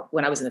hate mail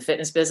when I was in the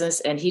fitness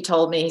business. And he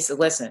told me, he said,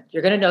 listen,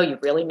 you're going to know you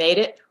really made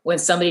it when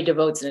somebody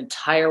devotes an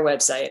entire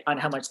website on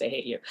how much they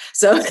hate you.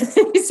 So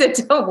he said,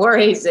 don't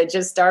worry. He said,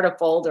 just start a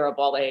folder of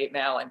all the hate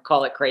mail and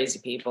call it crazy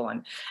people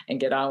and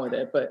get on with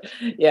it. But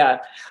yeah,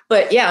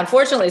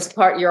 unfortunately it's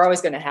you're always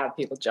going to have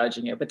people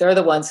judging you, but they're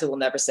the ones who will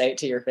never say it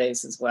to your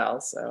face as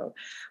well. So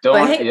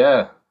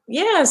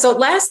yeah. So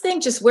last thing,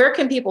 just where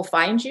can people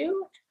find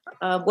you?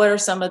 What are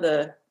some of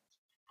the,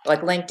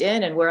 like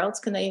LinkedIn, and where else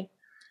can they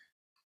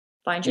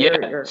find your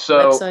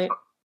website?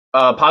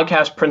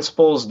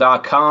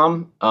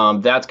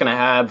 Podcastprinciples.com. That's going to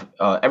have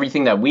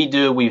everything that we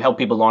do. We help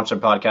people launch their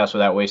podcast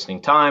without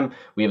wasting time.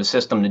 We have a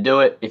system to do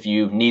it. If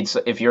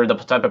you're the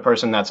type of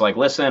person that's like,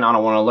 listen, I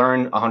don't want to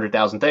learn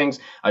 100,000 things.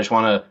 I just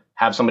want to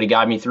have somebody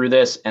guide me through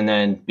this and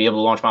then be able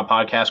to launch my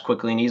podcast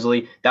quickly and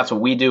easily. That's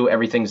what we do.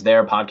 Everything's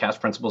there.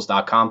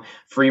 Podcastprinciples.com.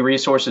 Free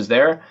resources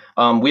there.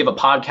 We have a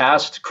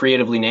podcast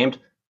creatively named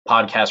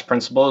Podcast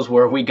Principles,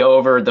 where we go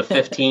over the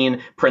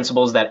 15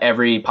 principles that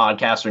every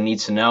podcaster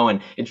needs to know.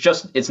 And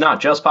it's not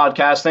just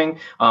podcasting,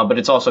 but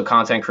it's also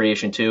content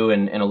creation too,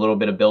 and a little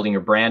bit of building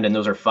your brand. And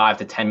those are 5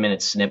 to 10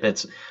 minute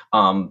snippets,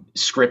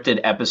 scripted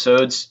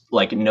episodes,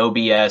 like no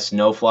BS,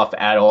 no fluff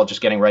at all,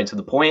 just getting right to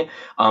the point.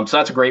 So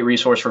that's a great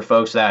resource for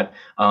folks that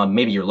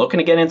maybe you're looking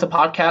to get into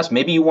podcasts.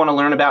 Maybe you want to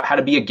learn about how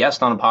to be a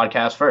guest on a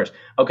podcast first.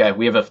 Okay,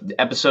 we have an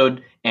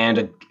episode and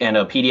a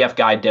PDF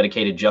guide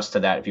dedicated just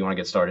to that if you want to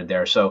get started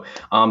there. So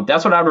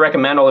that's what I would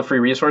recommend, all the free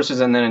resources.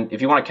 And then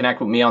if you want to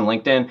connect with me on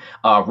LinkedIn,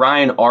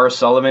 Ryan R.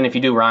 Sullivan. If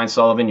you do Ryan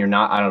Sullivan,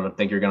 I don't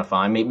think you're going to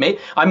find me.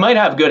 I might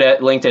have good at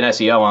LinkedIn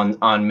SEO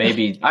on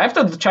maybe. I have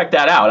to check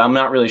that out. I'm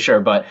not really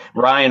sure, but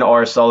Ryan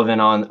R. Sullivan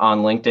on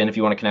LinkedIn if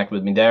you want to connect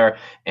with me there.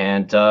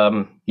 And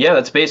yeah,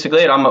 that's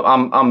basically it.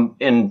 I'm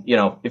in,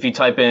 if you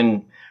type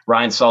in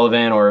Ryan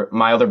Sullivan, or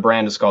my other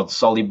brand is called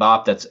Sully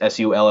Bop. That's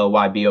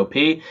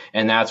SULLYBOP.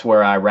 And that's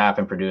where I rap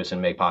and produce and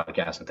make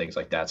podcasts and things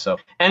like that. So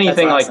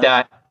anything like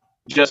that,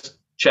 just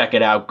check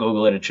it out.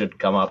 Google it. It should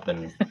come up.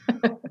 And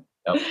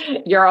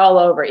You're all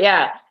over.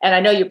 Yeah. And I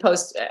know you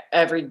post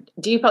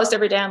do you post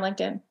every day on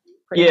LinkedIn?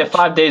 Yeah, much?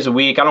 5 days a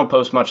week. I don't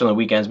post much on the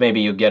weekends.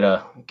 Maybe you'll get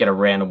a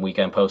random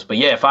weekend post. But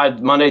yeah,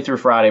 Monday through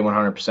Friday,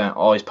 100%,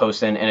 always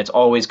posting. And it's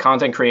always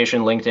content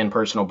creation, LinkedIn,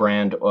 personal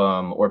brand,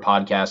 or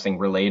podcasting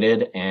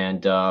related.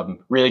 And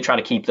really try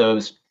to keep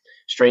those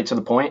straight to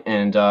the point.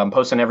 And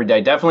posting every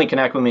day. Definitely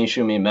connect with me.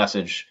 Shoot me a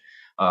message.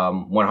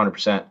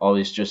 100%.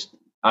 Always just,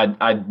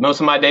 most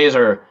of my days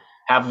are,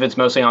 half of it's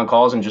mostly on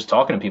calls and just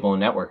talking to people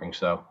and networking.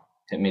 So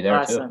hit me there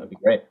Awesome. Too. That'd be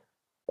great.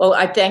 Well,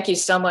 I thank you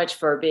so much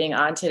for being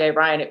on today,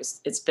 Ryan.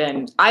 It's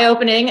been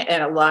eye-opening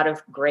and a lot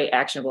of great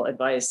actionable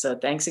advice. So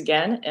thanks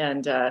again.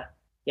 And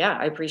yeah,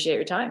 I appreciate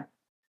your time.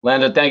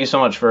 Landa, thank you so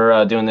much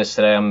for doing this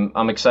today.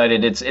 I'm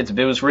excited.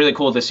 It was really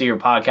cool to see your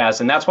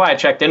podcast. And that's why I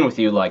checked in with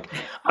you. Like,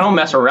 I don't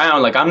mess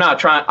around. Like,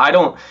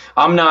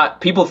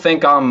 people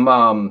think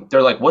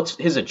they're like, what's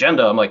his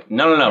agenda? I'm like,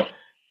 no.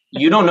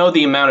 You don't know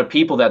the amount of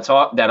people that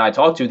I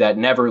talk to that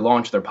never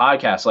launch their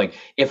podcast. Like,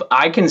 if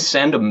I can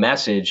send a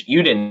message,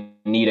 you didn't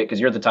need it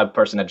because you're the type of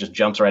person that just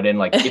jumps right in.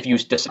 Like, if you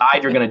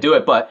decide you're going to do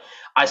it, but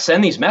I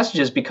send these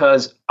messages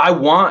because I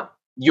want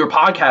your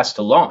podcast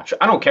to launch.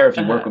 I don't care if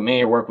you work with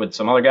me or work with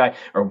some other guy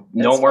or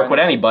don't work with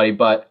anybody,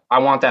 but I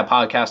want that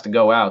podcast to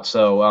go out.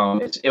 So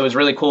it was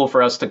really cool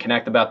for us to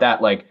connect about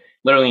that, like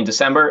literally in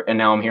December. And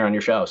now I'm here on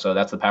your show. So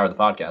that's the power of the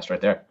podcast right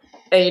there.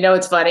 And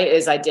what's funny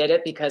is I did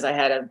it because I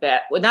had a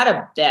bet. Well, not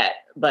a bet,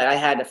 but I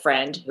had a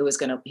friend who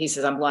was he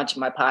says, I'm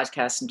launching my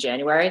podcast in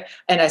January.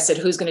 And I said,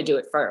 who's going to do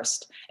it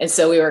first? And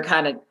so we were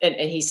and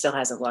he still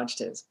hasn't launched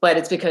his, but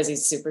it's because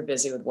he's super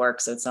busy with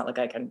work. So it's not like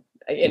I can,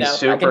 he's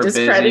super I can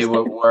busy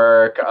with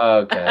work.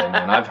 Okay,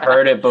 man, I've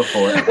heard it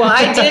before. Well,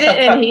 I did it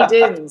and he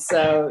didn't.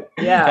 So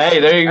yeah. Hey,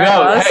 there you go.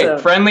 Awesome.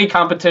 Hey, friendly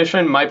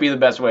competition might be the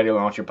best way to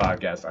launch your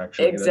podcast,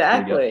 actually.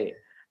 Exactly.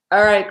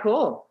 All right,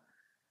 cool.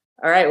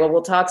 All right. Well,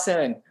 we'll talk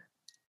soon.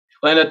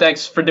 Landa,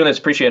 thanks for doing this.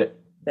 Appreciate it.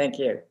 Thank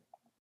you.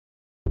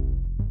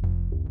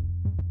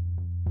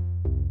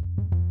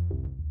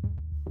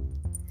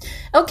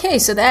 Okay,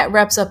 so that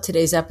wraps up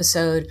today's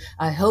episode.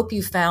 I hope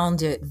you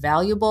found it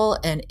valuable.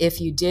 And if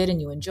you did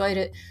and you enjoyed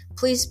it,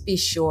 please be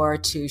sure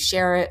to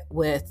share it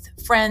with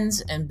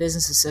friends and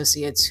business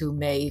associates who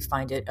may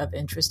find it of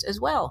interest as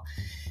well.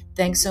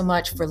 Thanks so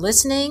much for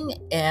listening,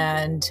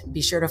 and be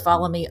sure to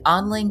follow me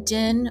on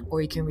LinkedIn, or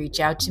you can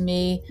reach out to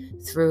me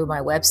through my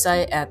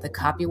website at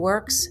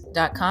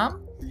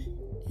thecopyworks.com,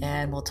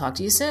 and we'll talk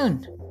to you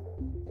soon.